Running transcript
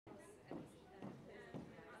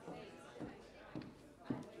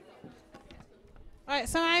Right,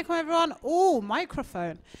 assalamu alaikum everyone. Oh,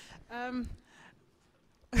 microphone. I'm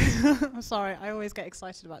sorry, I always get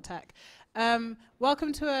excited about tech.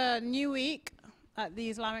 Welcome to a new week at the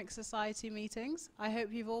Islamic Society meetings. I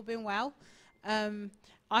hope you've all been well. I'm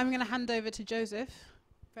going to hand over to Joseph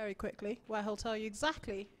very quickly, where he'll tell you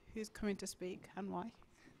exactly who's coming to speak and why.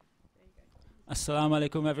 Assalamu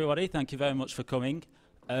alaikum everybody, thank you very much for coming.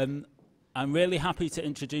 I'm really happy to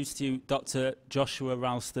introduce to you Dr Joshua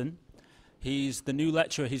Ralston. He's the new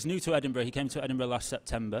lecturer, he's new to Edinburgh, he came to Edinburgh last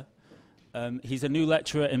September. He's a new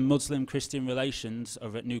lecturer in Muslim-Christian relations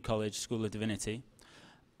over at New College School of Divinity.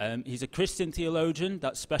 He's a Christian theologian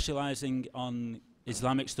that's specialising on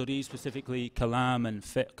Islamic studies, specifically Kalam and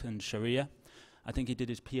Fiqh and Sharia. I think he did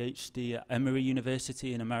his PhD at Emory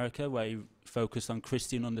University in America, where he focused on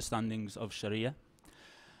Christian understandings of Sharia.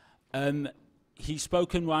 He's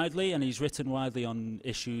spoken widely and he's written widely on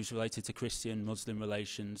issues related to Christian-Muslim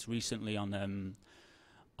relations, recently on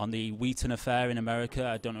the Wheaton affair in America.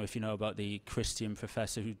 I don't know if you know about the Christian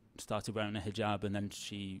professor who started wearing a hijab and then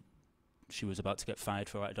she was about to get fired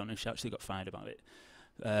for it. I don't know if she actually got fired about it.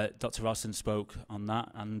 Dr. Ralston spoke on that,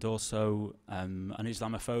 and also on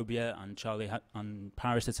Islamophobia and and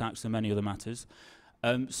Paris attacks and many other matters.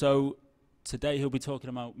 So today he'll be talking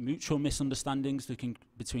about mutual misunderstandings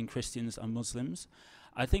between Christians and Muslims.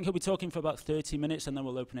 I think he'll be talking for about 30 minutes and then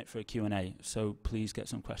we'll open it for a Q&A. So please get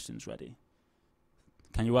some questions ready.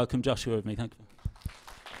 Can you welcome Joshua with me? Thank you.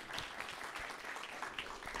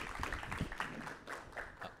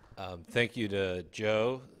 Thank you to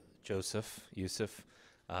Yusuf,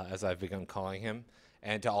 as I've begun calling him,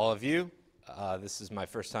 and to all of you. This is my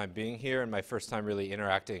first time being here and my first time really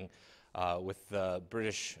interacting with the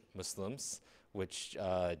British Muslims, which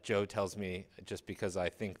Joe tells me just because I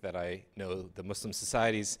think that I know the Muslim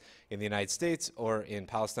societies in the United States or in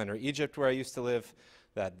Palestine or Egypt where I used to live,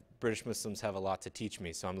 that British Muslims have a lot to teach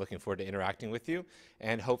me. So I'm looking forward to interacting with you,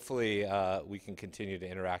 and hopefully we can continue to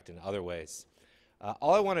interact in other ways.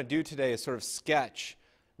 All I want to do today is sort of sketch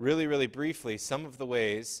really, really briefly some of the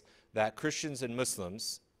ways that Christians and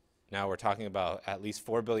Muslims, now we're talking about at least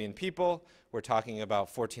 4 billion people, we're talking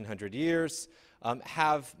about 1,400 years,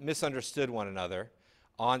 have misunderstood one another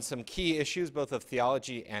on some key issues, both of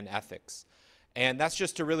theology and ethics. And that's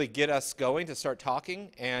just to really get us going, to start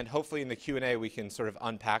talking, and hopefully in the Q&A we can sort of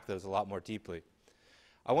unpack those a lot more deeply.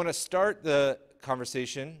 I want to start the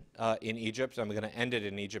conversation in Egypt. I'm going to end it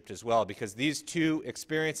in Egypt as well, because these two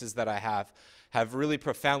experiences that I have really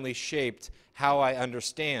profoundly shaped how I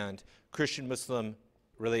understand Christian-Muslim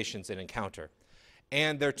relations and encounter.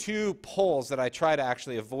 And there are two poles that I try to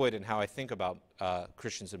actually avoid in how I think about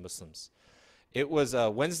Christians and Muslims. It was a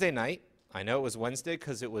Wednesday night. I know it was Wednesday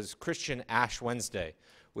because it was Christian Ash Wednesday,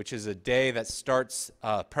 which is a day that starts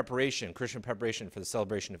Christian preparation for the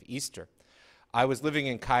celebration of Easter. I was living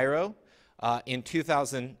in Cairo in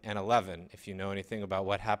 2011. If you know anything about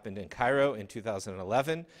what happened in Cairo in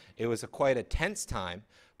 2011, it was quite a tense time,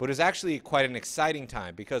 but it was actually quite an exciting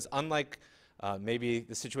time because unlike maybe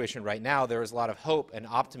the situation right now, there was a lot of hope and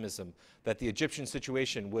optimism that the Egyptian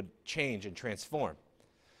situation would change and transform.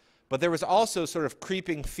 But there was also sort of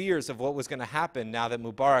creeping fears of what was going to happen now that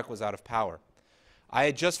Mubarak was out of power. I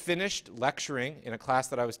had just finished lecturing in a class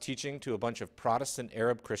that I was teaching to a bunch of Protestant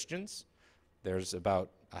Arab Christians. There's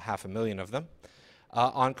about 500,000 of them,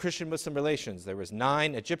 on Christian-Muslim relations. There was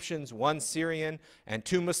 9 Egyptians, 1 Syrian, and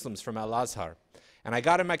 2 Muslims from Al-Azhar. And I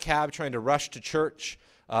got in my cab trying to rush to church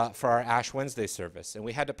for our Ash Wednesday service. And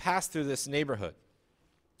we had to pass through this neighborhood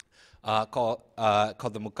called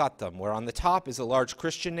the Muqattam, where on the top is a large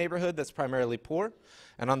Christian neighborhood that's primarily poor,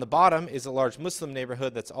 and on the bottom is a large Muslim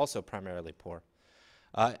neighborhood that's also primarily poor.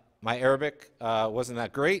 My Arabic wasn't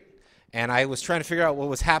that great, and I was trying to figure out what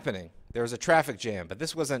was happening. There was a traffic jam, but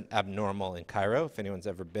this wasn't abnormal in Cairo. If anyone's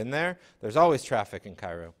ever been there, there's always traffic in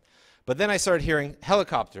Cairo. But then I started hearing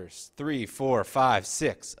helicopters, 3, 4, 5,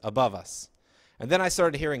 6 above us. And then I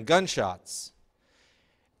started hearing gunshots.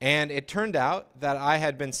 And it turned out that I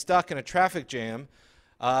had been stuck in a traffic jam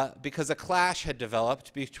because a clash had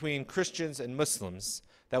developed between Christians and Muslims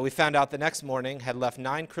that we found out the next morning had left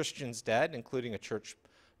 9 Christians dead, including a church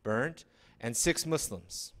burned, and 6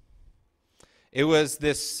 Muslims. It was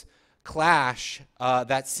this clash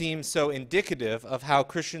that seems so indicative of how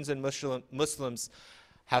Christians and Muslims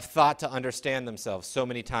have thought to understand themselves so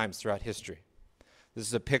many times throughout history. This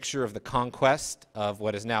is a picture of the conquest of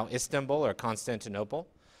what is now Istanbul or Constantinople.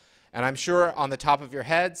 And I'm sure on the top of your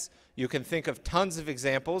heads, you can think of tons of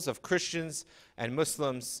examples of Christians and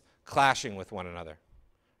Muslims clashing with one another.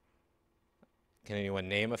 Can anyone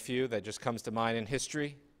name a few that just comes to mind in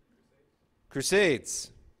history?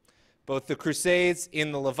 Crusades. both the Crusades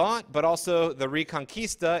in the Levant, but also the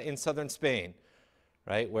Reconquista in southern Spain,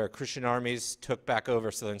 right, where Christian armies took back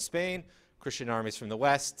over southern Spain. Christian armies from the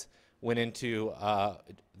west went into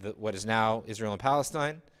what is now Israel and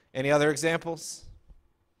Palestine. Any other examples?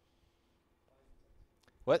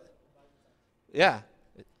 What? Yeah.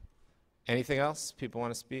 Anything else people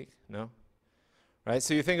want to speak? No? Right,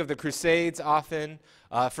 so you think of the Crusades often.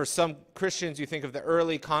 For some Christians, you think of the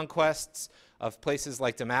early conquests of places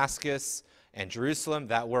like Damascus and Jerusalem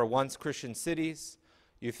that were once Christian cities.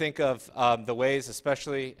 You think of the ways,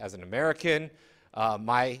 especially as an American,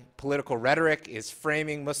 my political rhetoric is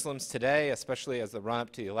framing Muslims today, especially as the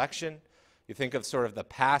run-up to the election. You think of sort of the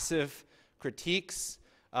passive critiques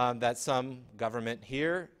that some government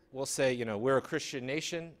here will say, you know, we're a Christian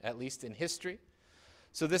nation, at least in history.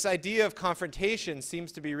 So this idea of confrontation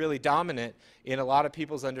seems to be really dominant in a lot of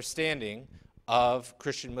people's understanding of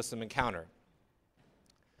Christian-Muslim encounter.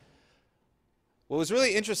 What was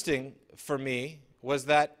really interesting for me was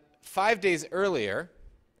that 5 days earlier,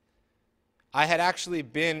 I had actually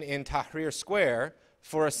been in Tahrir Square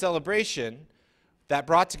for a celebration that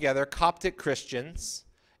brought together Coptic Christians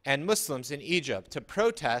and Muslims in Egypt to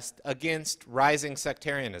protest against rising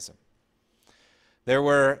sectarianism. There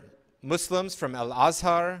were Muslims from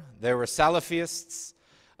Al-Azhar, there were Salafists,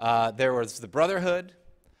 there was the Brotherhood,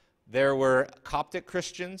 there were Coptic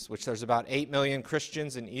Christians, which there's about 8 million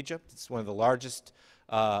Christians in Egypt. It's one of the largest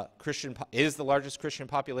is the largest Christian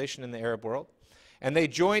population in the Arab world. And they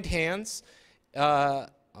joined hands, I'm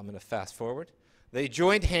going to fast forward. They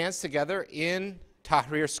joined hands together in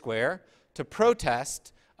Tahrir Square to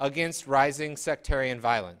protest against rising sectarian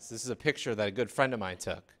violence. This is a picture that a good friend of mine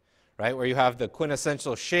took, right, where you have the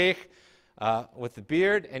quintessential sheikh with the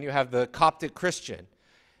beard, and you have the Coptic Christian.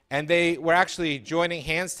 And they were actually joining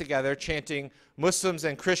hands together, chanting, "Muslims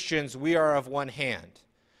and Christians, we are of one hand,"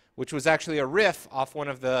 which was actually a riff off one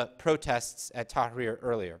of the protests at Tahrir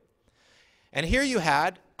earlier. And here you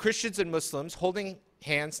had Christians and Muslims holding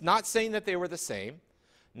hands, not saying that they were the same,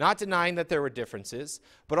 not denying that there were differences,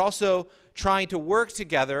 but also trying to work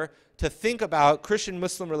together to think about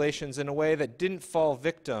Christian-Muslim relations in a way that didn't fall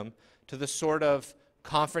victim to the sort of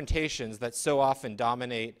confrontations that so often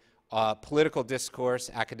dominate political discourse,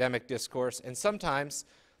 academic discourse, and sometimes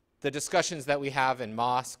the discussions that we have in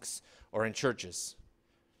mosques or in churches.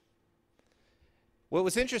 What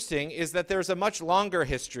was interesting is that there's a much longer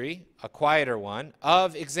history, a quieter one,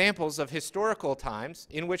 of examples of historical times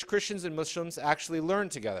in which Christians and Muslims actually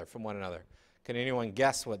learned together from one another. Can anyone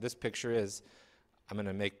guess what this picture is? I'm going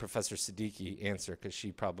to make Professor Siddiqui answer because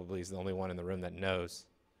she probably is the only one in the room that knows.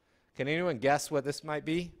 Can anyone guess what this might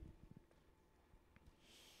be?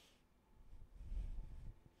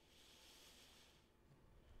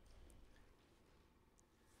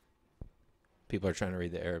 People are trying to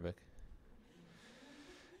read the Arabic.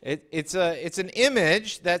 It's an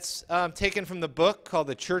image that's taken from the book called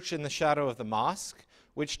The Church in the Shadow of the Mosque,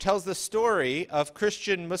 which tells the story of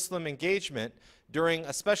Christian-Muslim engagement during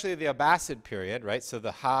especially the Abbasid period, right? So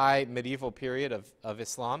the high medieval period of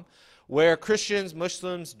Islam, where Christians,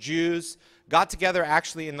 Muslims, Jews got together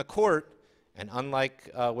actually in the court, and unlike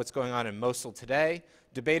what's going on in Mosul today,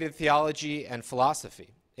 debated theology and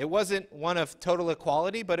philosophy. It wasn't one of total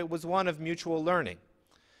equality, but it was one of mutual learning.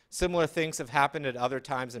 Similar things have happened at other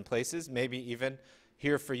times and places, maybe even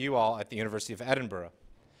here for you all at the University of Edinburgh.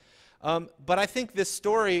 But I think this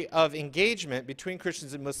story of engagement between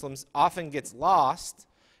Christians and Muslims often gets lost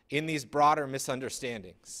in these broader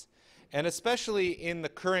misunderstandings. And especially in the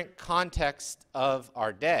current context of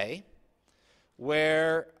our day,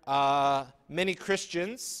 where many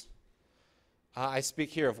Christians, I speak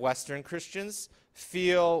here of Western Christians,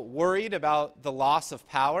 feel worried about the loss of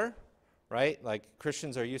power, right? Like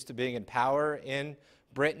Christians are used to being in power in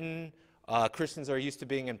Britain, Christians are used to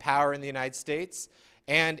being in power in the United States,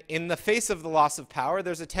 and in the face of the loss of power,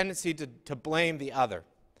 there's a tendency to blame the other.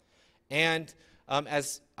 And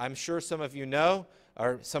as I'm sure some of you know,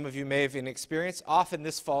 or some of you may have experienced, often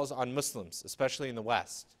this falls on Muslims, especially in the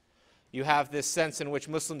West. You have this sense in which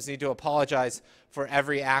Muslims need to apologize for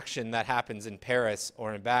every action that happens in Paris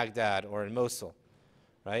or in Baghdad or in Mosul,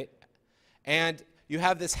 right? And you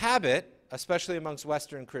have this habit, especially amongst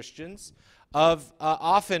Western Christians, of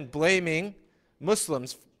often blaming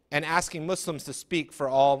Muslims and asking Muslims to speak for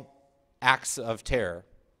all acts of terror.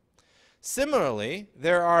 Similarly,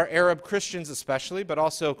 there are Arab Christians especially, but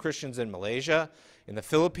also Christians in Malaysia, in the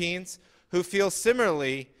Philippines, who feel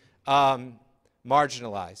similarly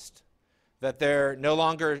marginalized, that they're no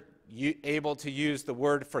longer able to use the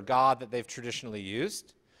word for God that they've traditionally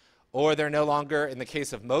used, or they're no longer, in the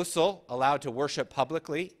case of Mosul, allowed to worship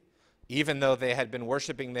publicly, even though they had been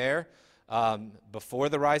worshiping there before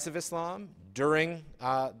the rise of Islam, during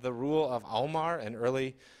the rule of Omar and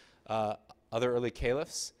other early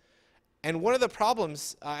caliphs. And one of the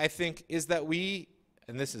problems, I think, is that we,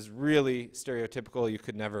 and this is really stereotypical, you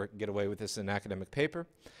could never get away with this in an academic paper,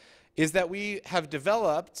 is that we have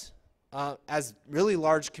developed as really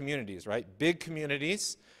large communities, right? Big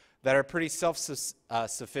communities that are pretty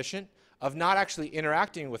self-sufficient, of not actually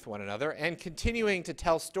interacting with one another and continuing to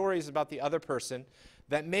tell stories about the other person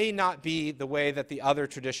that may not be the way that the other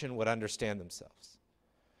tradition would understand themselves.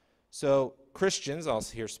 So Christians, I'll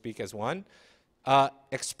here speak as one,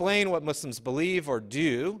 explain what Muslims believe or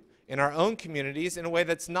do in our own communities in a way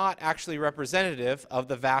that's not actually representative of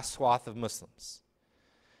the vast swath of Muslims.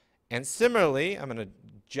 And similarly, I'm going to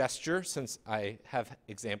gesture, since I have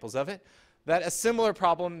examples of it, that a similar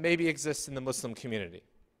problem maybe exists in the Muslim community.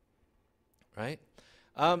 Right?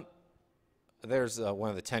 There's one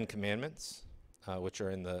of the 10 Commandments, which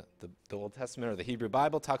are in the Old Testament or the Hebrew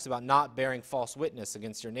Bible, talks about not bearing false witness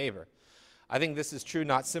against your neighbor. I think this is true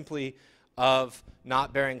not simply of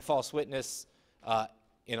not bearing false witness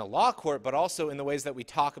in a law court, but also in the ways that we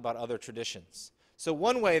talk about other traditions. So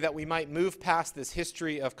one way that we might move past this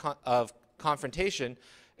history of confrontation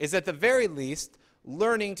is at the very least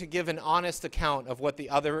learning to give an honest account of what the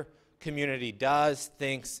other community does,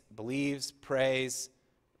 thinks, believes, prays,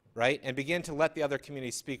 right? And begin to let the other community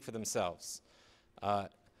speak for themselves.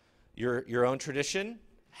 Your own tradition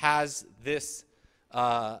has this,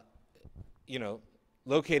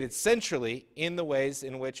 located centrally in the ways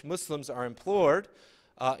in which Muslims are implored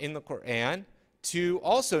in the Quran to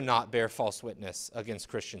also not bear false witness against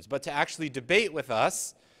Christians, but to actually debate with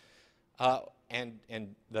us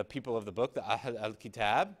and the people of the book, the Ahl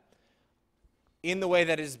al-Kitab, in the way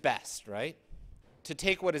that is best, right? To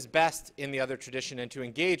take what is best in the other tradition and to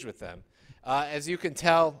engage with them. As you can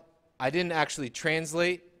tell, I didn't actually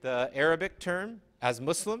translate the Arabic term as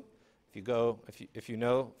Muslim. If you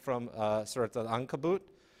know from Surah Al-Ankabut,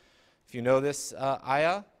 if you know this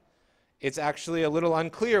ayah, it's actually a little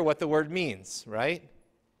unclear what the word means, right?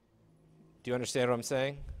 Do you understand what I'm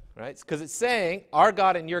saying? Right? Because it's saying our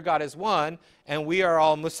God and your God is one, and we are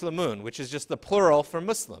all Muslimun, which is just the plural for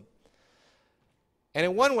Muslim. And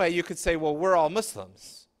in one way, you could say, well, we're all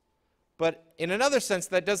Muslims. But in another sense,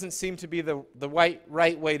 that doesn't seem to be the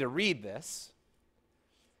right way to read this,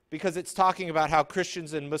 because it's talking about how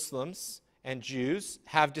Christians and Muslims and Jews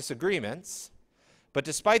have disagreements. But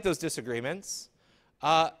despite those disagreements,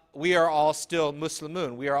 we are all still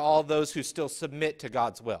Muslimun. We are all those who still submit to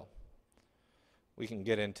God's will. We can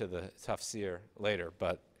get into the tafsir later,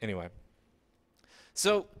 but anyway.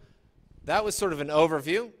 So that was sort of an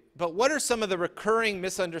overview. But what are some of the recurring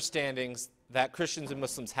misunderstandings that Christians and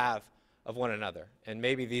Muslims have of one another? And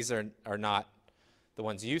maybe these are not the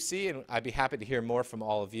ones you see, and I'd be happy to hear more from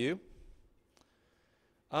all of you.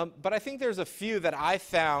 But I think there's a few that I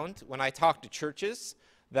found when I talk to churches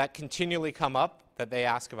that continually come up that they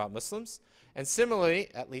ask about Muslims. And similarly,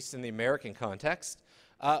 at least in the American context,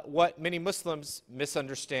 what many Muslims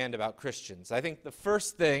misunderstand about Christians. I think the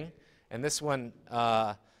first thing, and this one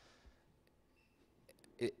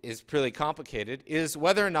is pretty complicated, is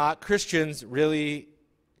whether or not Christians really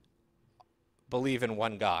believe in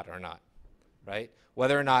one God or not, right?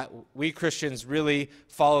 Whether or not we Christians really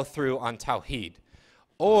follow through on Tawheed,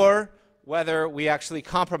 or whether we actually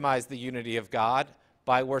compromise the unity of God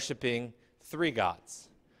by worshiping three gods.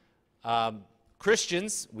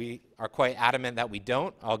 Christians, we are quite adamant that we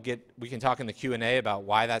don't. We can talk in the Q&A about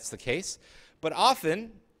why that's the case. But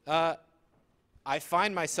often, I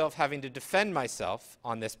find myself having to defend myself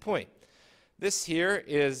on this point. This here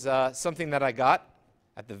is something that I got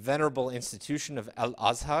at the venerable institution of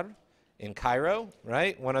Al-Azhar in Cairo,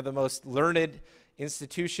 right? One of the most learned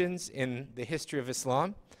institutions in the history of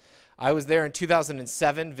Islam. I was there in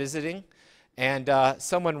 2007 visiting, and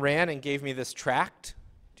someone ran and gave me this tract.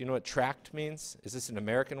 Do you know what tract means? Is this an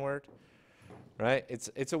American word? Right?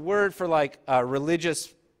 It's a word for like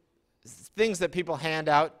religious things that people hand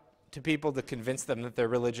out to people to convince them that their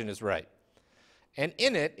religion is right. And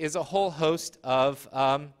in it is a whole host of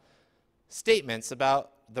statements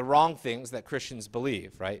about the wrong things that Christians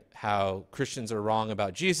believe, right? How Christians are wrong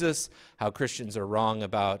about Jesus, how Christians are wrong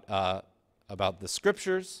about the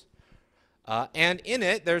scriptures. And in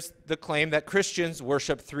it, there's the claim that Christians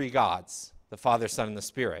worship three gods, the Father, Son, and the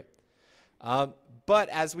Spirit. But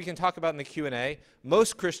as we can talk about in the Q&A,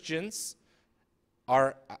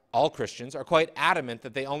 all Christians are quite adamant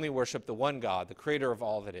that they only worship the one God, the creator of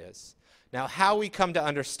all that is. Now, how we come to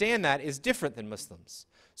understand that is different than Muslims.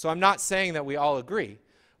 So I'm not saying that we all agree,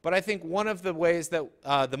 but I think one of the ways that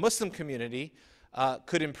the Muslim community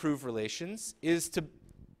could improve relations is to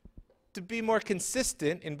be more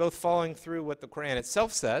consistent in both following through what the Quran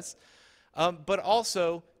itself says, but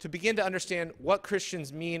also to begin to understand what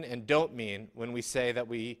Christians mean and don't mean when we say that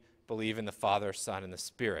we believe in the Father, Son, and the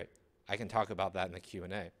Spirit. I can talk about that in the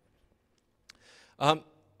Q&A. I'm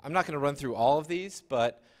not going to run through all of these,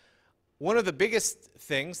 but one of the biggest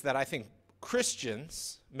things that I think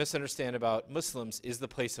Christians misunderstand about Muslims is the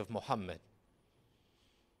place of Muhammad.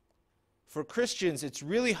 For Christians, it's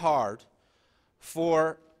really hard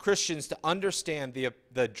for Christians to understand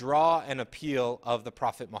the draw and appeal of the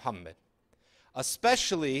Prophet Muhammad,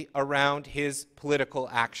 especially around his political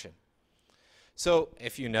action. So,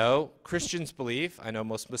 if you know, Christians believe, I know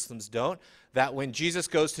most Muslims don't, that when Jesus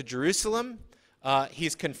goes to Jerusalem,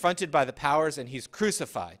 he's confronted by the powers and he's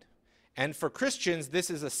crucified. And for Christians, this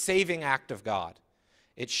is a saving act of God.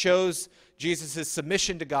 It shows Jesus'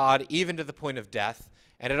 submission to God even to the point of death,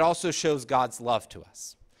 and it also shows God's love to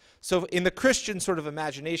us. So in the Christian sort of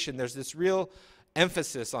imagination, there's this real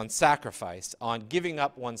emphasis on sacrifice, on giving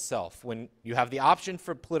up oneself. When you have the option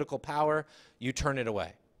for political power, you turn it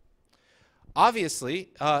away. Obviously,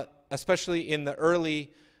 especially in the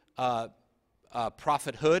early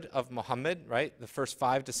prophethood of Muhammad, right, the first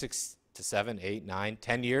 5 to 6 to 7, 8, 9,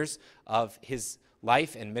 10 years of his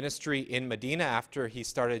life and ministry in Medina after he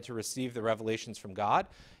started to receive the revelations from God,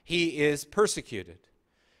 he is persecuted.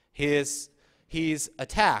 He's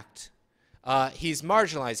attacked. He's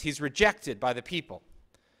marginalized. He's rejected by the people,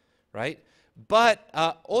 right? But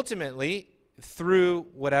ultimately, through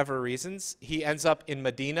whatever reasons, he ends up in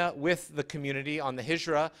Medina with the community on the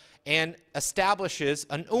Hijrah and establishes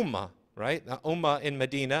an ummah, right? An ummah in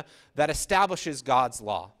Medina that establishes God's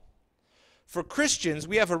law. For Christians,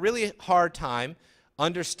 we have a really hard time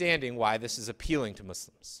understanding why this is appealing to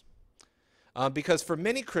Muslims. Because for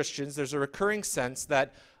many Christians, there's a recurring sense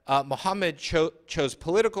that Muhammad chose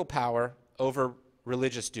political power over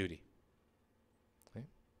religious duty. Okay?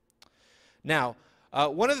 Now,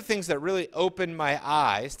 one of the things that really opened my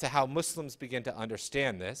eyes to how Muslims begin to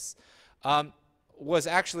understand this was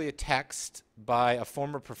actually a text by a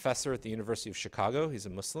former professor at the University of Chicago. He's a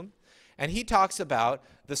Muslim. And he talks about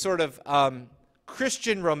the sort of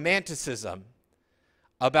Christian romanticism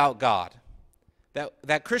about God.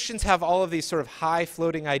 That Christians have all of these sort of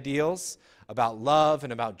high-floating ideals about love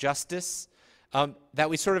and about justice that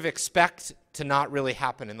we sort of expect to not really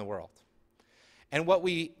happen in the world. And what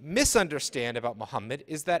we misunderstand about Muhammad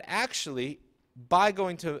is that actually, by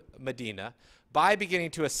going to Medina, by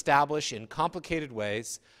beginning to establish in complicated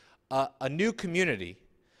ways a new community,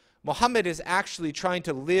 Muhammad is actually trying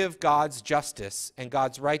to live God's justice and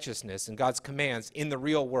God's righteousness and God's commands in the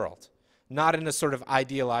real world, not in a sort of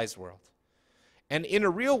idealized world. And in a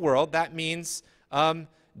real world, that means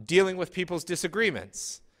dealing with people's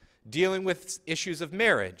disagreements, dealing with issues of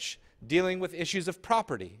marriage, dealing with issues of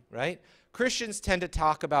property, right? Christians tend to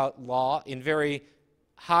talk about law in very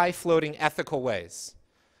high-floating ethical ways.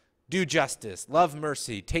 Do justice, love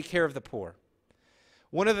mercy, take care of the poor.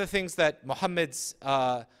 One of the things that Muhammad's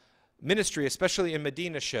ministry, especially in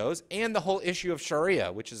Medina, shows, and the whole issue of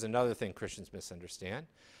Sharia, which is another thing Christians misunderstand,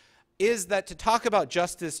 is that to talk about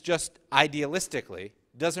justice just idealistically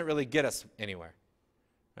doesn't really get us anywhere,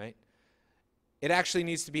 right? It actually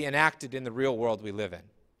needs to be enacted in the real world we live in.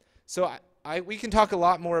 So we can talk a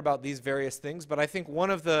lot more about these various things, but I think one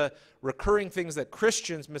of the recurring things that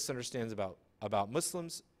Christians misunderstand about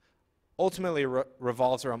Muslims ultimately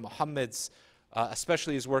revolves around Muhammad's,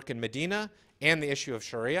 especially his work in Medina, and the issue of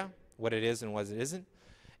Sharia, what it is and what it isn't.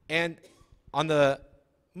 And on the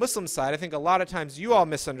Muslim side, I think a lot of times you all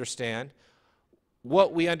misunderstand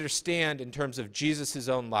what we understand in terms of Jesus'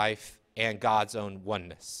 own life and God's own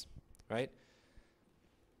oneness, right?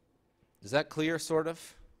 Is that clear, sort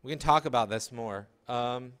of? We can talk about this more.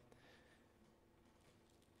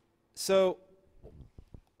 So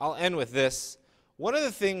I'll end with this. One of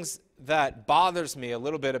the things that bothers me a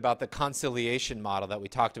little bit about the conciliation model that we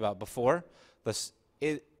talked about before,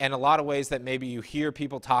 and a lot of ways that maybe you hear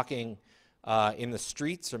people talking in the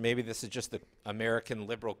streets, or maybe this is just the American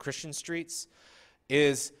liberal Christian streets,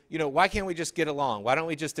 is, why can't we just get along? Why don't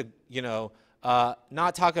we just,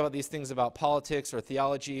 not talk about these things about politics or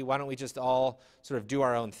theology? Why don't we just all sort of do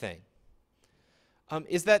our own thing?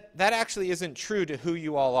 Is that actually isn't true to who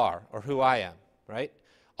you all are or who I am, right?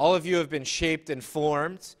 All of you have been shaped and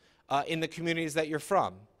formed in the communities that you're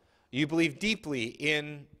from. You believe deeply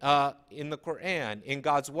in the Quran, in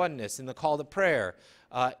God's oneness, in the call to prayer,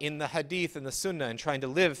 in the Hadith and the Sunnah, and trying to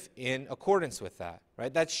live in accordance with that,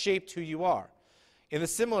 right? That's shaped who you are. In a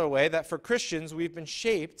similar way that for Christians, we've been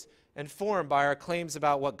shaped and formed by our claims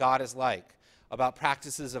about what God is like, about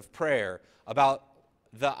practices of prayer, about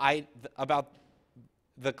the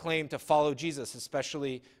claim to follow Jesus,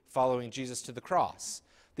 especially following Jesus to the cross.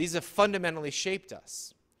 These have fundamentally shaped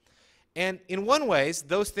us. And in one ways,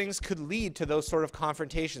 those things could lead to those sort of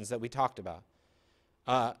confrontations that we talked about.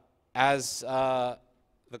 As the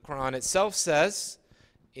Quran itself says,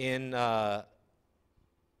 that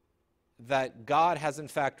God has in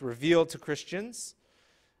fact revealed to Christians,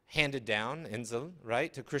 handed down, inzal,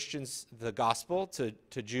 right, to Christians the gospel,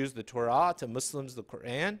 to Jews the Torah, to Muslims the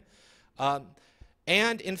Quran.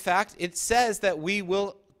 And in fact, it says that we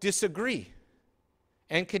will disagree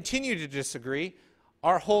and continue to disagree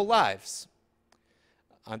our whole lives.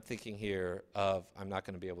 I'm thinking here of, I'm not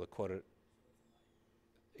going to be able to quote it.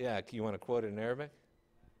 Yeah, you want to quote it in Arabic?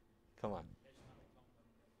 Come on.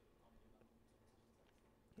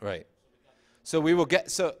 Right. So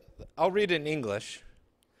I'll read it in English.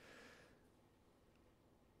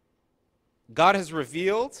 God has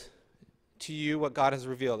revealed to you what God has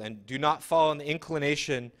revealed, and do not follow in the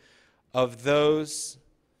inclination of those.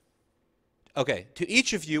 Okay, to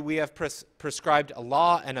each of you we have prescribed a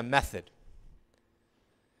law and a method.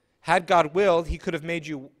 Had God willed, he could have made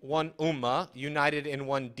you one ummah, united in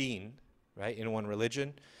one deen, right, in one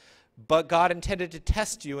religion. But God intended to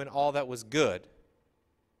test you in all that was good,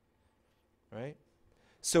 right?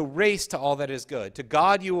 So race to all that is good. To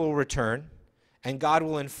God you will return, and God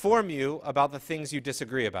will inform you about the things you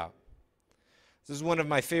disagree about. This is one of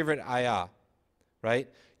my favorite ayah, right?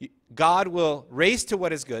 God will race to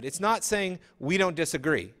what is good. It's not saying we don't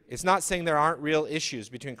disagree. It's not saying there aren't real issues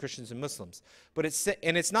between Christians and Muslims. But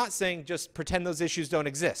it's not saying just pretend those issues don't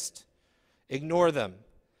exist. Ignore them.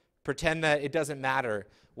 Pretend that it doesn't matter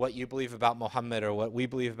what you believe about Muhammad or what we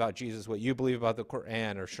believe about Jesus, what you believe about the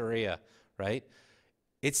Quran or Sharia, right?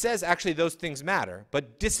 It says actually those things matter,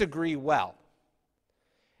 but disagree well.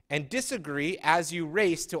 And disagree as you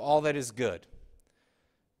race to all that is good.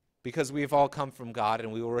 Because we've all come from God,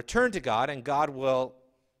 and we will return to God, and God will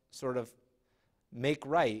sort of make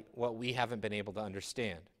right what we haven't been able to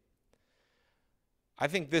understand. I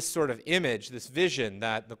think this sort of image, this vision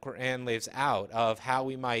that the Quran lays out of how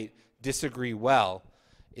we might disagree well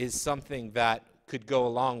is something that could go a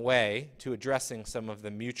long way to addressing some of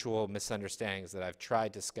the mutual misunderstandings that I've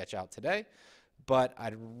tried to sketch out today. But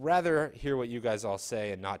I'd rather hear what you guys all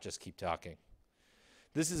say and not just keep talking.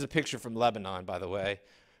 This is a picture from Lebanon, by the way.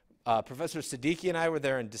 Professor Siddiqui and I were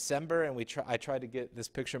there in December, and I tried to get this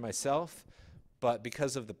picture myself, but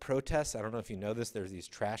because of the protests, I don't know if you know this, there's these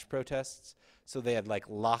trash protests, so they had like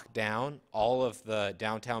locked down all of the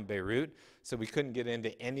downtown Beirut, so we couldn't get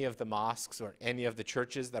into any of the mosques or any of the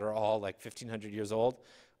churches that are all like 1,500 years old.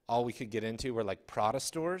 All we could get into were like Prada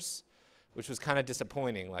stores, which was kind of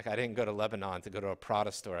disappointing. Like, I didn't go to Lebanon to go to a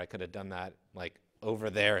Prada store. I could have done that like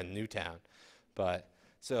over there in Newtown. But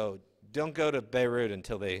so don't go to Beirut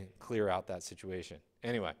until they clear out that situation.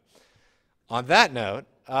 Anyway, on that note,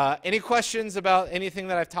 any questions about anything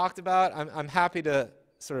that I've talked about? I'm happy to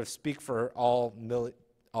sort of speak for all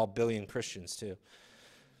billion Christians too.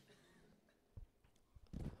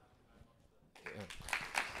 Yeah.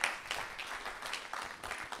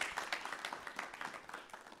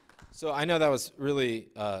 So I know that was really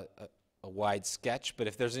a wide sketch, but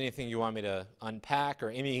if there's anything you want me to unpack or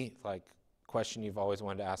any like question you've always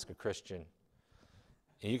wanted to ask a Christian,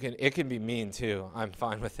 and it can be mean too. I'm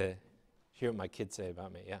fine with it. Hear what my kids say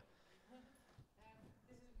about me. Yeah.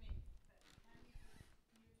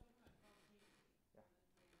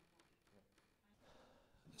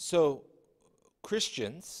 So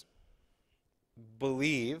Christians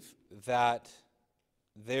believe that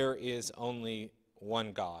there is only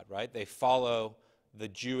one God, right? They follow the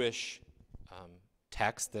Jewish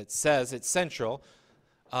text that says it's central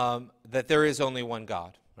that there is only one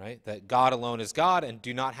God, right? That God alone is God, and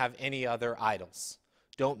do not have any other idols.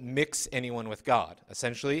 Don't mix anyone with God.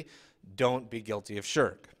 Essentially, don't be guilty of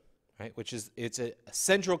shirk, right? It's a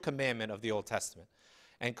central commandment of the Old Testament.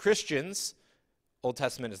 And Christians, Old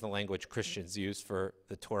Testament is the language Christians use for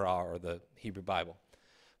the Torah or the Hebrew Bible.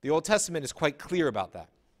 The Old Testament is quite clear about that.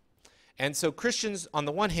 And so Christians, on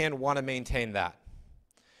the one hand, want to maintain that.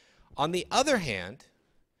 On the other hand,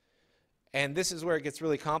 and this is where it gets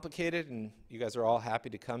really complicated, and you guys are all happy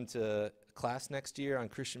to come to class next year on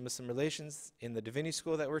Christian-Muslim relations in the Divinity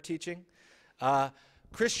school that we're teaching.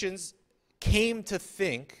 Christians came to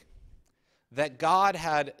think that God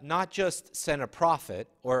had not just sent a prophet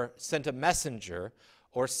or sent a messenger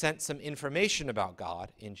or sent some information about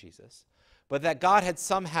God in Jesus, but that God had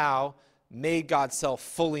somehow made God's self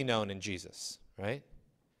fully known in Jesus, right?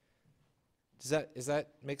 Does that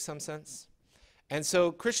make some sense? And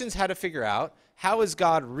so Christians had to figure out, how is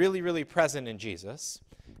God really, really present in Jesus?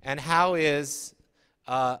 And how is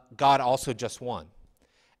God also just one?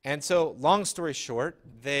 And so, long story short,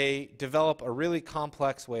 they develop a really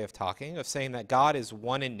complex way of talking, of saying that God is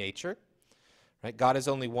one in nature, right? God is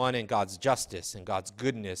only one in God's justice and God's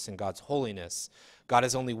goodness and God's holiness. God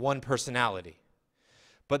is only one personality.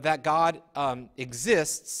 But that God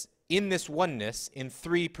exists in this oneness in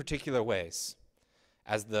three particular ways.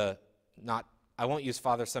 As I won't use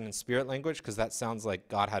Father, Son, and Spirit language because that sounds like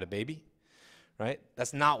God had a baby. Right?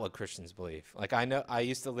 That's not what Christians believe. Like I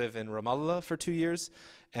used to live in Ramallah for 2 years,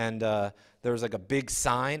 and there was like a big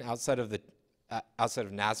sign outside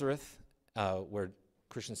of Nazareth, where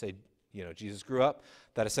Christians say, Jesus grew up,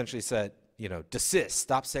 that essentially said, desist,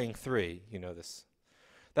 stop saying three. This.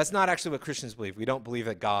 That's not actually what Christians believe. We don't believe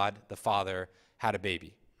that God, the Father, had a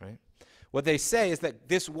baby. Right? What they say is that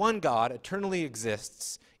this one God eternally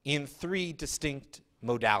exists in three distinct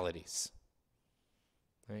modalities.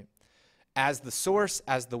 Right? As the source,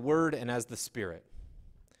 as the Word, and as the Spirit.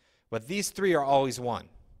 But these three are always one.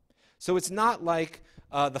 So it's not like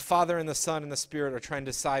the Father and the Son and the Spirit are trying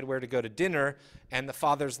to decide where to go to dinner, and the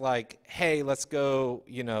Father's like, hey, let's go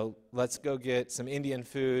get some Indian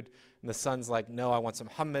food, and the Son's like, no, I want some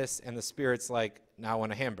hummus, and the Spirit's like, no, I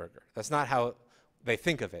want a hamburger. That's not how they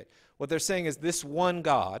think of it. What they're saying is this one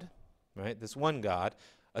God, right, this one God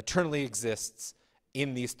eternally exists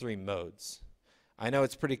in these three modes. I know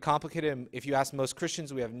it's pretty complicated, and if you ask most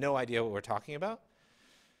Christians, we have no idea what we're talking about.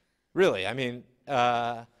 Really,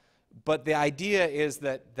 but the idea is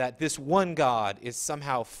that this one God is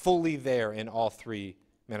somehow fully there in all three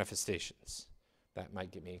manifestations. That might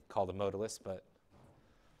get me called a modalist, but...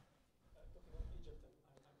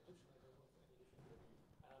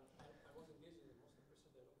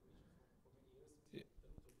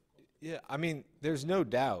 Yeah, there's no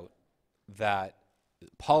doubt that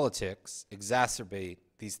politics exacerbate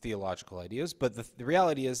these theological ideas, but the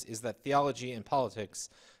reality is that theology and politics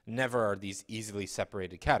never are these easily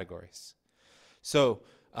separated categories. So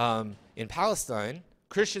in Palestine,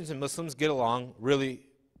 Christians and Muslims get along really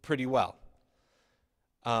pretty well,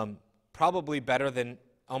 probably better than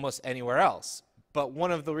almost anywhere else. But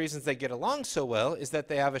one of the reasons they get along so well is that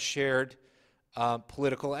they have a shared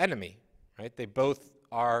political enemy, right? They both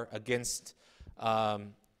are against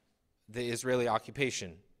the Israeli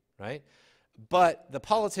occupation, right? But the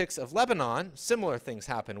politics of Lebanon, similar things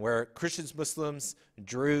happen where Christians, Muslims,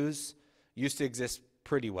 Druze used to exist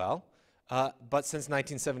pretty well, but since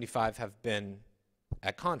 1975 have been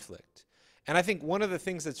at conflict. And I think one of the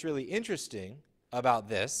things that's really interesting about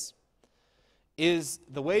this is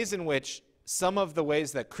the ways in which some of the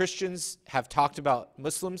ways that Christians have talked about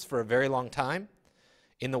Muslims for a very long time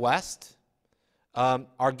in the West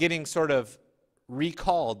are getting sort of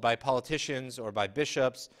recalled by politicians or by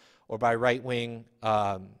bishops or by right-wing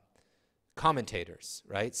commentators,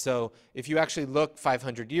 right? So if you actually look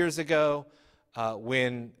 500 years ago,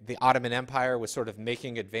 when the Ottoman Empire was sort of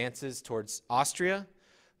making advances towards Austria,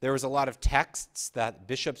 there was a lot of texts that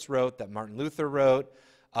bishops wrote, that Martin Luther wrote,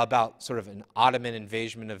 about sort of an Ottoman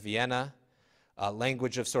invasion of Vienna,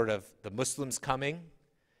 language of sort of the Muslims coming.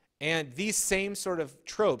 And these same sort of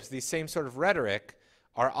tropes, these same sort of rhetoric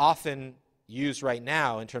are often used right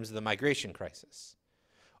now in terms of the migration crisis.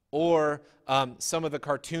 Or some of the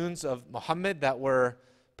cartoons of Muhammad that were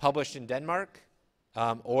published in Denmark,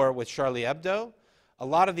 or with Charlie Hebdo, a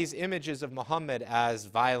lot of these images of Muhammad as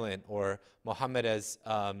violent or Muhammad as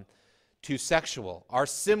too sexual are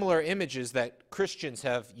similar images that Christians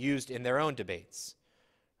have used in their own debates.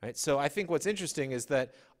 Right? So I think what's interesting is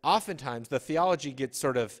that oftentimes the theology gets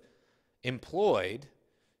sort of employed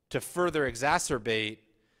to further exacerbate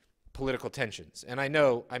political tensions. And I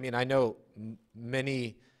know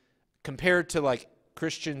many, compared to like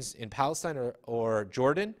Christians in Palestine or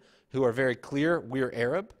Jordan, who are very clear, we're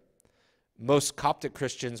Arab. Most Coptic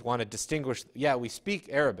Christians want to distinguish, yeah, we speak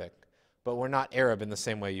Arabic, but we're not Arab in the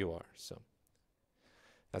same way you are. So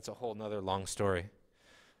that's a whole nother long story.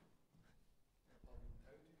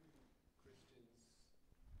 How do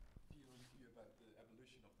Christians feel about the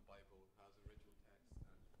evolution of the Bible as original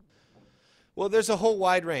text? Well, there's a whole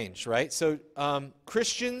wide range, right? So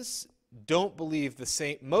Christians don't believe the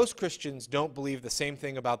same, most Christians don't believe the same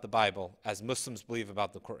thing about the Bible as Muslims believe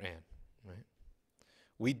about the Quran, right?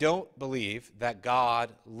 We don't believe that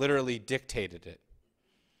God literally dictated it,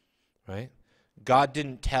 right? God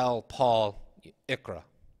didn't tell Paul, Iqra,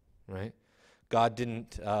 right? God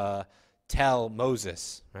didn't tell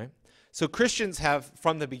Moses, right? So Christians have,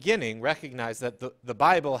 from the beginning, recognized that the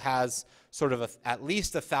Bible has sort of at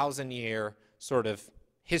least 1,000-year sort of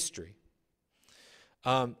history.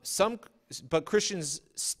 Some but Christians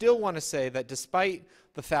still want to say that despite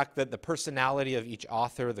the fact that the personality of each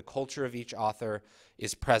author, the culture of each author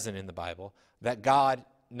is present in the Bible, that God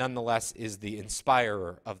nonetheless is the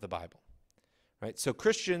inspirer of the Bible. Right? So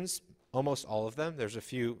Christians, almost all of them, there's a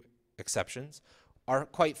few exceptions, are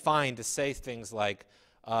quite fine to say things like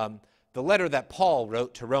the letter that Paul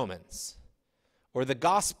wrote to Romans, or the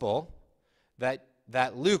gospel that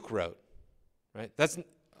Luke wrote. Right? That's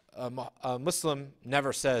a Muslim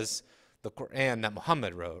never says the Quran that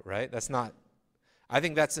Muhammad wrote. Right? That's not. I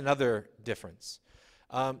think that's another difference.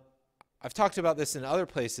 I've talked about this in other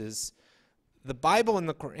places. The Bible and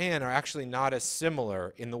the Quran are actually not as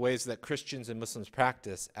similar in the ways that Christians and Muslims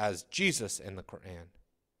practice as Jesus and the Quran.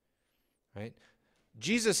 Right?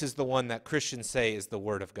 Jesus is the one that Christians say is the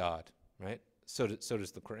Word of God. Right? So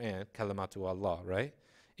does the Quran, kalamatu Allah. Right?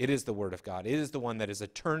 It is the Word of God. It is the one that is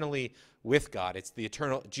eternally with God. It's the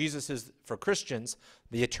eternal. Jesus is, for Christians,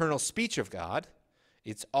 the eternal speech of God.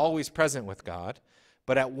 It's always present with God.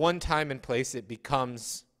 But at one time and place, it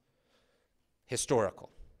becomes historical.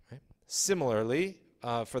 Right? Similarly,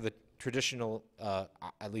 for the traditional,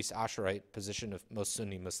 at least Asharite position of most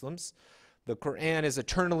Sunni Muslims, the Quran is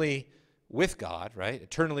eternally with God, right?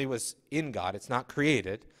 Eternally was in God. It's not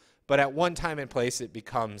created. But at one time and place, it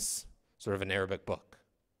becomes sort of an Arabic book.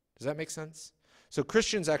 Does that make sense? So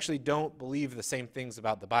Christians actually don't believe the same things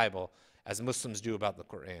about the Bible as Muslims do about the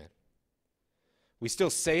Quran. We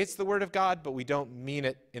still say it's the Word of God, but we don't mean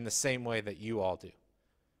it in the same way that you all do.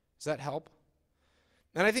 Does that help?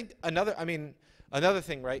 And I think another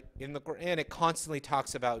thing, right? In the Quran, it constantly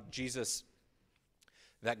talks about Jesus,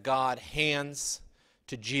 that God hands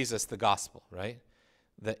to Jesus the gospel, right?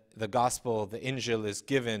 The gospel, the Injil, is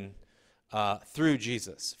given through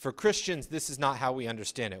Jesus. For Christians, this is not how we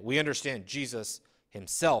understand it. We understand Jesus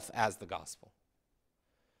himself as the gospel.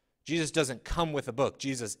 Jesus doesn't come with a book.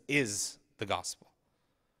 Jesus is the gospel.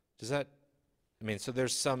 Does that, so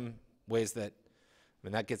there's some ways that,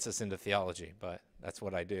 that gets us into theology, but that's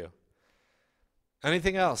what I do.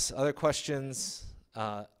 Anything else? Other questions?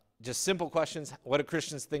 Just simple questions. What do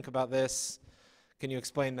Christians think about this? Can you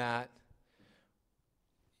explain that?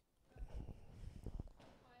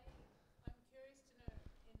 I'm curious to know,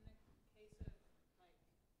 in the case of, like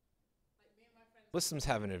me and my friends... Muslims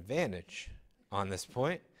have an advantage on this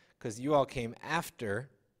point, because you all came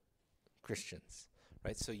after Christians,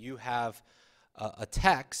 right? So you have a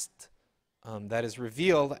text that is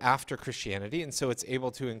revealed after Christianity, and so it's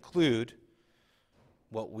able to include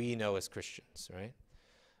what we know as Christians, right?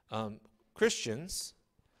 Christians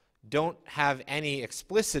don't have any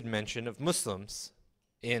explicit mention of Muslims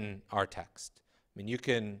in our text. You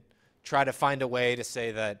can try to find a way to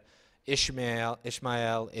say that Ishmael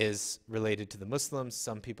is related to the Muslims.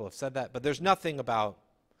 Some people have said that, but there's nothing about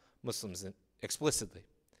Muslims explicitly.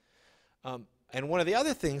 And one of the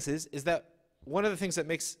other things is that one of the things that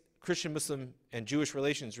makes Christian, Muslim, and Jewish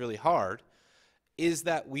relations really hard is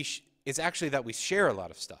that it's actually that we share a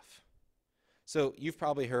lot of stuff. So you've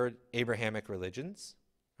probably heard Abrahamic religions,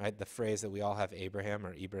 right? The phrase that we all have Abraham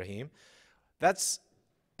or Ibrahim. That's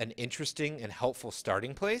an interesting and helpful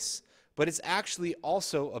starting place, but it's actually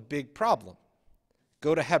also a big problem.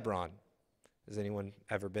 Go to Hebron. Has anyone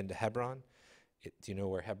ever been to Hebron? Do you know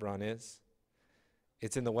where Hebron is?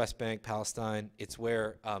 It's in the West Bank, Palestine. It's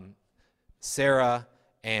where Sarah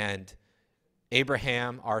and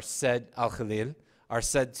Abraham al-Khalil are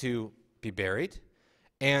said to be buried.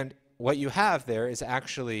 And what you have there is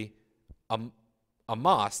actually a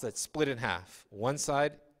mosque that's split in half. One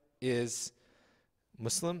side is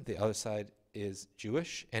Muslim, the other side is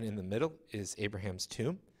Jewish, and in the middle is Abraham's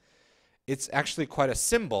tomb. It's actually quite a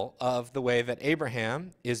symbol of the way that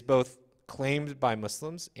Abraham is both claimed by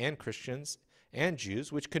Muslims and Christians and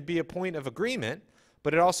Jews, which could be a point of agreement,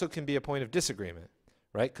 but it also can be a point of disagreement,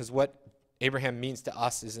 right? Because what Abraham means to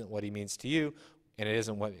us isn't what he means to you, and it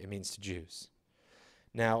isn't what it means to Jews.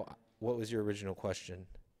 Now, what was your original question?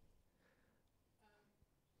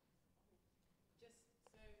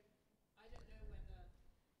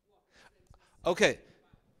 Okay,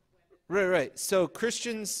 right. So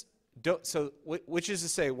Christians don't. So which is to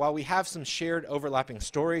say, while we have some shared overlapping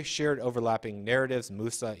stories, shared overlapping narratives,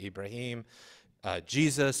 Musa, Ibrahim,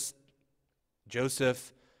 Jesus,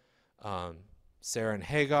 Joseph, Sarah and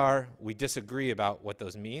Hagar, we disagree about what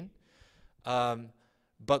those mean.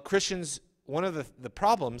 But Christians, one of the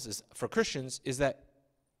problems is for Christians is that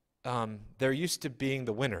they're used to being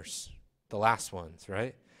the winners, the last ones,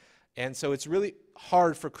 right? And so it's really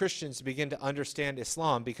hard for Christians to begin to understand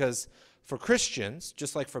Islam, because for Christians,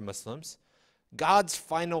 just like for Muslims, God's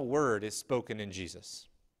final word is spoken in Jesus.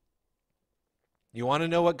 You want to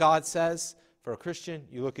know what God says? For a Christian,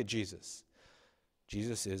 you look at Jesus.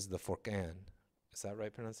 Jesus is the Furqan. Is that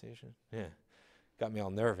right pronunciation? Yeah. Got me all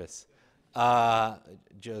nervous.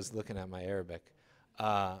 Joe's looking at my Arabic.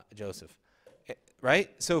 Joseph. Right?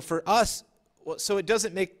 So for us, so it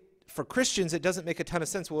doesn't make, for Christians, it doesn't make a ton of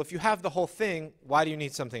sense. Well, if you have the whole thing, why do you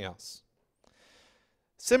need something else?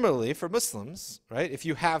 Similarly, for Muslims, right, if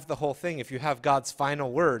you have the whole thing, if you have God's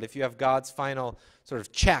final word, if you have God's final sort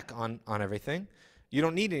of check on everything, you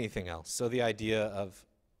don't need anything else. So the idea of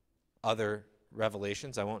other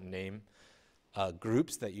revelations, I won't name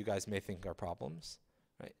groups that you guys may think are problems,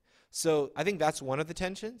 right? So I think that's one of the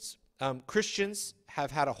tensions. Christians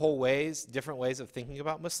have had different ways of thinking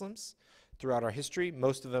about Muslims throughout our history,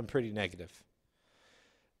 most of them pretty negative.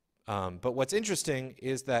 But what's interesting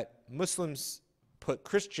is that Muslims put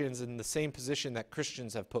Christians in the same position that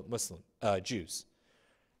Christians have put Jews,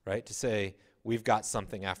 right? To say, we've got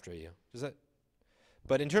something after you.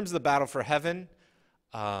 But in terms of the battle for heaven,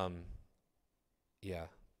 yeah,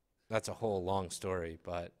 that's a whole long story,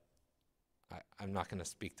 but I'm not going to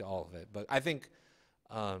speak to all of it. But I think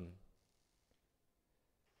the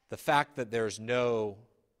fact that there's no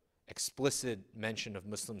explicit mention of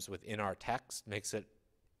Muslims within our text makes it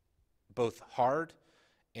both hard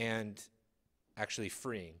and actually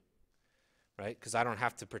freeing, right? Because I don't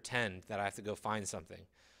have to pretend that I have to go find something.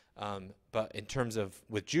 But in terms of,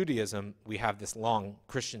 with Judaism,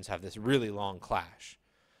 Christians have this really long clash.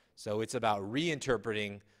 So it's about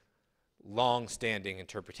reinterpreting long-standing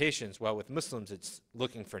interpretations, while with Muslims, it's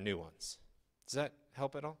looking for new ones. Does that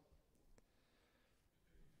help at all?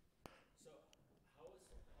 So how are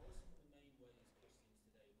some of the main ways Christians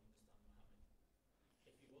today understand Muhammad?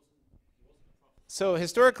 If he wasn't a prophet. So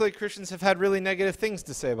historically, Christians have had really negative things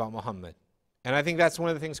to say about Muhammad. And I think that's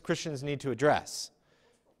one of the things Christians need to address.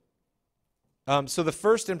 So the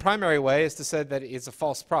first and primary way is to say that he's a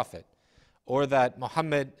false prophet, or that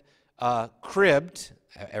Muhammad cribbed.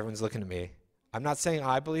 Everyone's looking at me. I'm not saying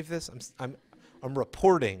I believe this. I'm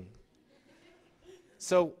reporting.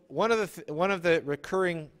 So one of the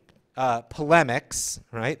recurring polemics,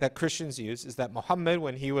 right, that Christians use is that Muhammad,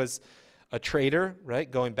 when he was a trader, right,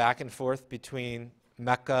 going back and forth between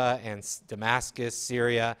Mecca and Damascus,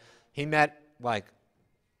 Syria, he met like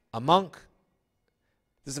a monk.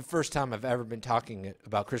 This is the first time I've ever been talking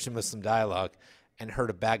about Christian-Muslim dialogue and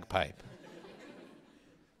heard a bagpipe.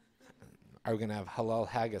 Are we going to have halal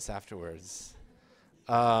haggis afterwards?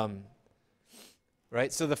 Right?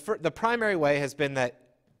 So the primary way has been that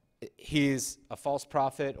he's a false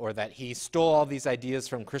prophet, or that he stole all these ideas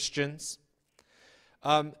from Christians.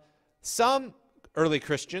 Some early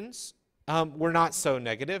Christians were not so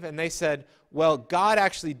negative, and they said, well, God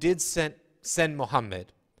actually did send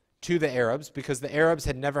Muhammad to the Arabs, because the Arabs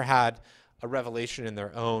had never had a revelation in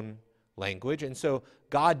their own language. And so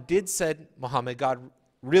God did send Muhammad. God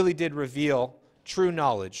really did reveal true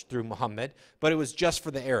knowledge through Muhammad, but it was just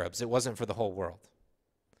for the Arabs. It wasn't for the whole world.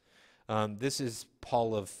 This is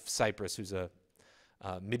Paul of Cyprus, who's a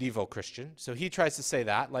medieval Christian. So he tries to say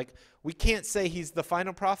that. Like, we can't say he's the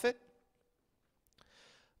final prophet,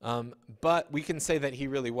 but we can say that he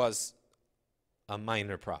really was a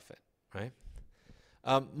minor prophet, right?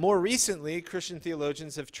 More recently, Christian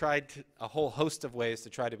theologians have tried a whole host of ways to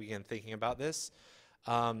try to begin thinking about this.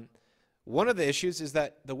 One of the issues is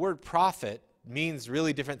that the word prophet means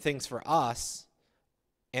really different things for us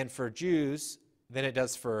and for Jews than it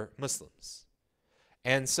does for Muslims.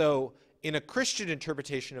 And so in a Christian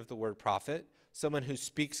interpretation of the word prophet, someone who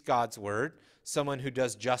speaks God's word, someone who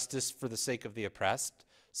does justice for the sake of the oppressed,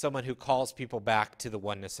 someone who calls people back to the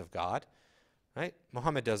oneness of God, right?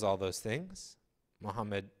 Muhammad does all those things.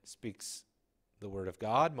 Muhammad speaks the word of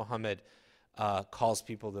God. Muhammad calls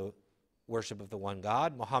people to worship of the one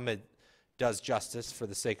God. Muhammad does justice for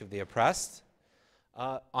the sake of the oppressed.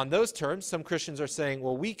 On those terms, some Christians are saying,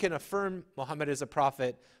 well, we can affirm Muhammad as a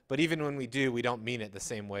prophet, but even when we do, we don't mean it the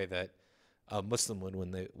same way that a Muslim would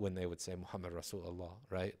when they would say Muhammad Rasulullah,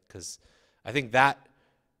 right? Because I think that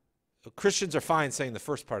Christians are fine saying the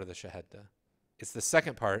first part of the Shahada. It's the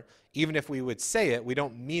second part. Even if we would say it, we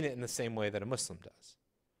don't mean it in the same way that a Muslim does.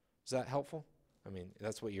 Is that helpful? I mean,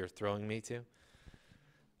 that's what you're throwing me to.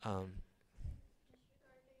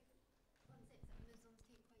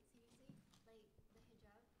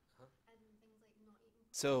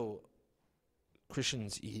 So,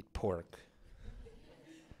 Christians eat pork.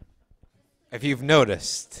 If you've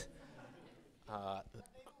noticed.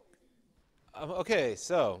 Okay,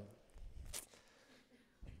 so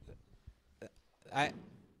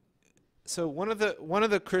one of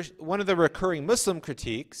the recurring Muslim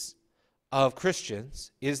critiques of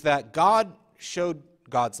Christians is that God showed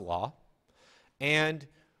God's law, and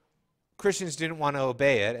Christians didn't want to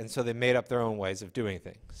obey it, and so they made up their own ways of doing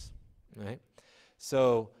things, right?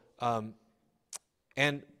 So,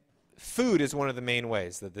 and food is one of the main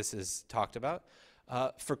ways that this is talked about.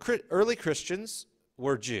 Early Christians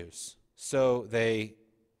were Jews, so the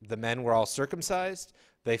men were all circumcised.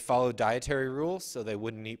 They followed dietary rules, so they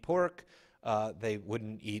wouldn't eat pork, they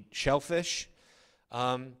wouldn't eat shellfish.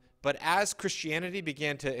 But as Christianity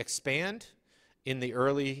began to expand in the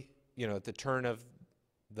early, at the turn of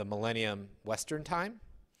the millennium Western time,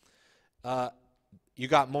 you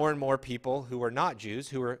got more and more people who were not Jews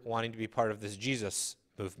who were wanting to be part of this Jesus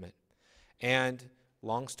movement. And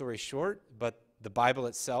long story short, but the Bible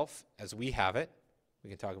itself, as we have it, we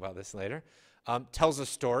can talk about this later, tells a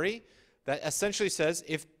story that essentially says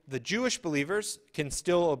if the Jewish believers can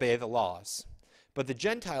still obey the laws, but the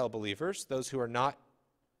Gentile believers, those who are not,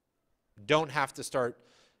 don't have to start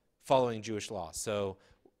following Jewish law. So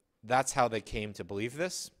that's how they came to believe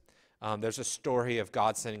this. There's a story of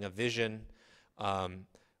God sending a vision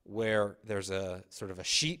where there's a sort of a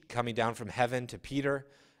sheet coming down from heaven to Peter,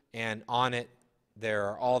 and on it there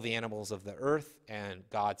are all the animals of the earth, and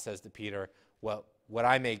God says to Peter, well, what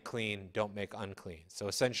I made clean, don't make unclean. So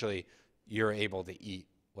essentially, you're able to eat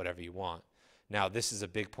whatever you want. Now, this is a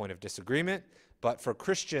big point of disagreement, but for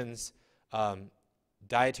Christians,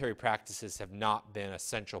 dietary practices have not been a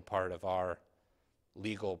central part of our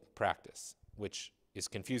legal practice, which is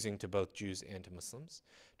confusing to both Jews and to Muslims.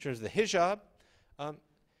 In terms of the hijab,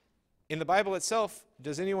 in the Bible itself,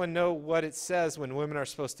 does anyone know what it says when women are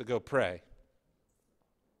supposed to go pray?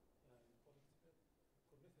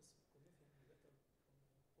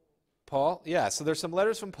 Paul? Yeah, so there's some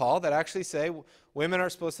letters from Paul that actually say women are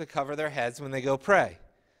supposed to cover their heads when they go pray.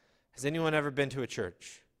 Has anyone ever been to a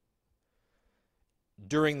church?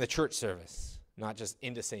 During the church service, not just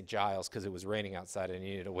into St. Giles because it was raining outside and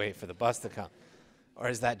you needed to wait for the bus to come. Or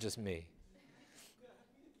is that just me?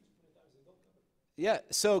 Yeah,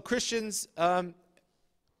 so Christians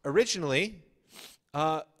originally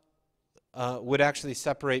would actually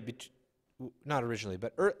separate, not originally,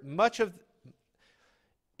 but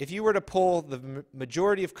if you were to poll the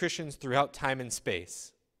majority of Christians throughout time and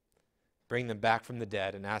space, bring them back from the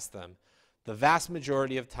dead and ask them, the vast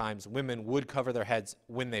majority of times women would cover their heads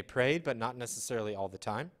when they prayed, but not necessarily all the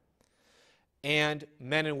time. And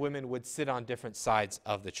men and women would sit on different sides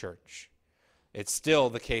of the church. It's still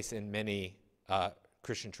the case in many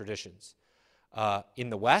Christian traditions. In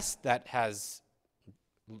the West, that has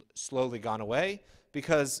slowly gone away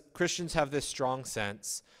because Christians have this strong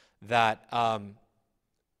sense that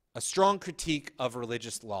a strong critique of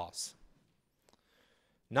religious laws.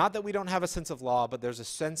 Not that we don't have a sense of law, but there's a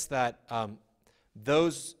sense that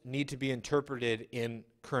those need to be interpreted in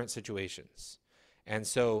current situations. And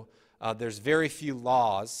so there's very few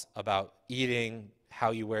laws about eating,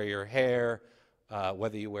 how you wear your hair,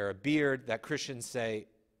 whether you wear a beard, that Christians say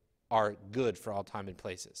are good for all time and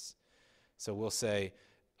places. So we'll say,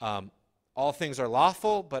 all things are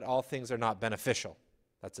lawful, but all things are not beneficial.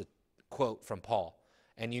 That's a quote from Paul.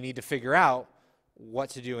 And you need to figure out what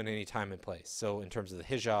to do in any time and place. So in terms of the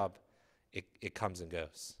hijab, it comes and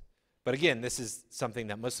goes. But again, this is something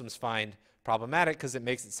that Muslims find problematic because it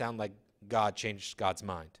makes it sound like God changed God's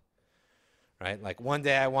mind. Right? Like one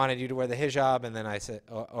day I wanted you to wear the hijab, and then I said,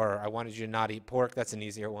 or I wanted you to not eat pork. That's an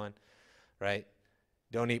easier one. Right?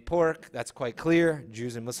 Don't eat pork. That's quite clear.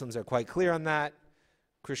 Jews and Muslims are quite clear on that.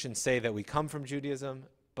 Christians say that we come from Judaism,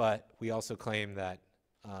 but we also claim that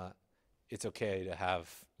it's okay to have,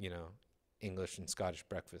 English and Scottish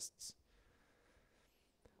breakfasts.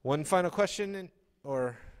 One final question,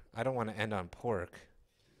 or I don't want to end on pork.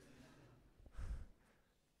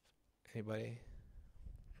 Anybody? In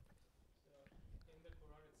the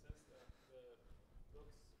Quran, it says that the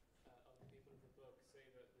books of the people of the book say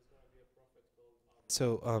that there's going to be a prophet called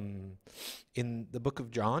So, in the book of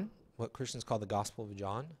John, what Christians call the Gospel of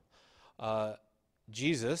John,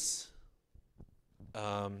 Jesus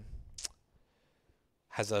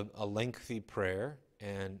has a lengthy prayer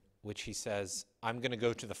in which he says, I'm going to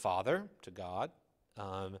go to the Father, to God,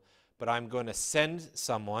 but I'm going to send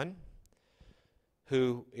someone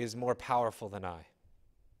who is more powerful than I.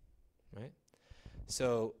 Right?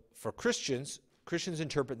 So for Christians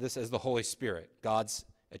interpret this as the Holy Spirit, God's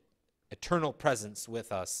eternal presence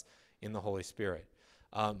with us in the Holy Spirit.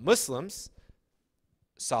 Muslims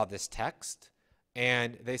saw this text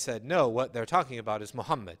and they said, no, what they're talking about is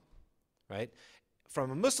Muhammad. Right?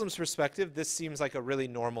 From a Muslim's perspective, this seems like a really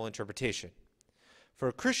normal interpretation. For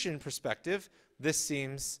a Christian perspective, this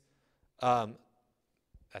seems,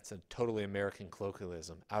 that's a totally American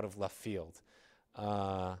colloquialism, out of left field.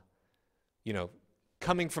 Coming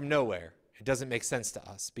from nowhere. It doesn't make sense to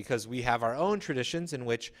us because we have our own traditions in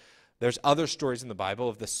which there's other stories in the Bible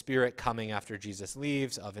of the Spirit coming after Jesus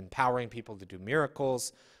leaves, of empowering people to do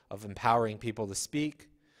miracles, of empowering people to speak.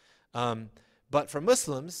 But for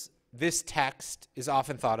Muslims, this text is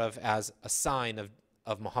often thought of as a sign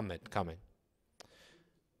of Muhammad coming.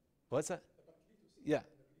 What's that? Yeah.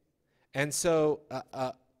 And so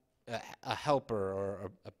a helper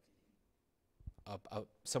or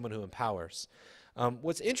someone who empowers.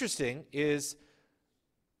 What's interesting is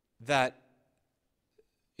that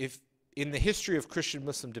if in the history of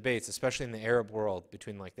Christian-Muslim debates, especially in the Arab world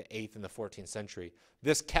between like the 8th and the 14th century,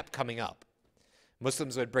 this kept coming up.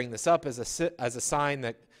 Muslims would bring this up as a sign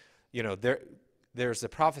that, you know, there's a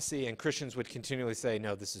prophecy, and Christians would continually say,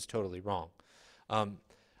 no, this is totally wrong.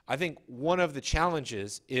 I think one of the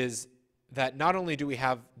challenges is that not only do we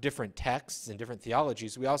have different texts and different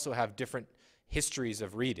theologies, we also have different histories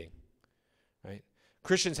of reading, right?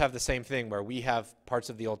 Christians have the same thing where we have parts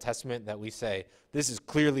of the Old Testament that we say, this is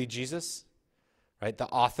clearly Jesus, right? The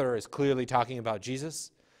author is clearly talking about Jesus.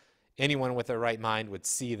 Anyone with their right mind would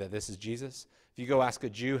see that this is Jesus. If you go ask a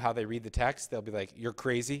Jew how they read the text, they'll be like, you're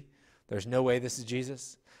crazy. There's no way this is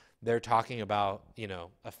Jesus. They're talking about, you know,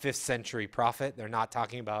 a 5th century prophet. They're not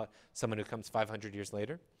talking about someone who comes 500 years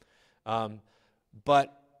later.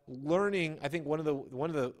 But learning, I think one of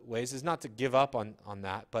the ways is not to give up on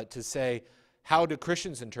that, but to say, how do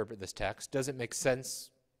Christians interpret this text? Does it make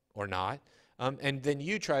sense or not? And then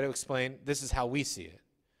you try to explain, this is how we see it.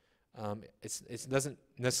 It doesn't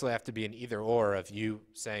necessarily have to be an either or of you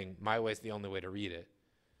saying, my way is the only way to read it.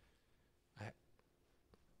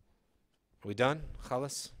 Are we done?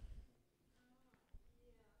 Khalas?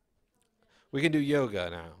 We can do yoga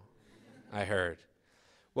now, I heard.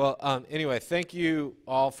 Well, anyway, thank you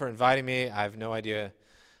all for inviting me. I have no idea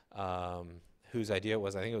whose idea it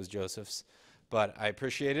was. I think it was Joseph's. But I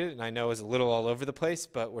appreciate it, and I know it's a little all over the place,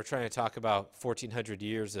 but we're trying to talk about 1,400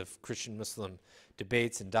 years of Christian-Muslim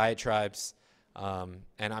debates and diatribes, and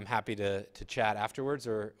I'm happy to chat afterwards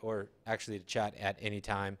or actually to chat at any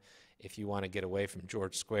time if you want to get away from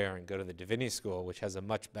George Square and go to the Divinity School, which has a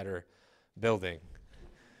much better building,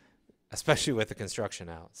 especially with the construction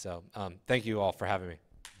out. So thank you all for having me.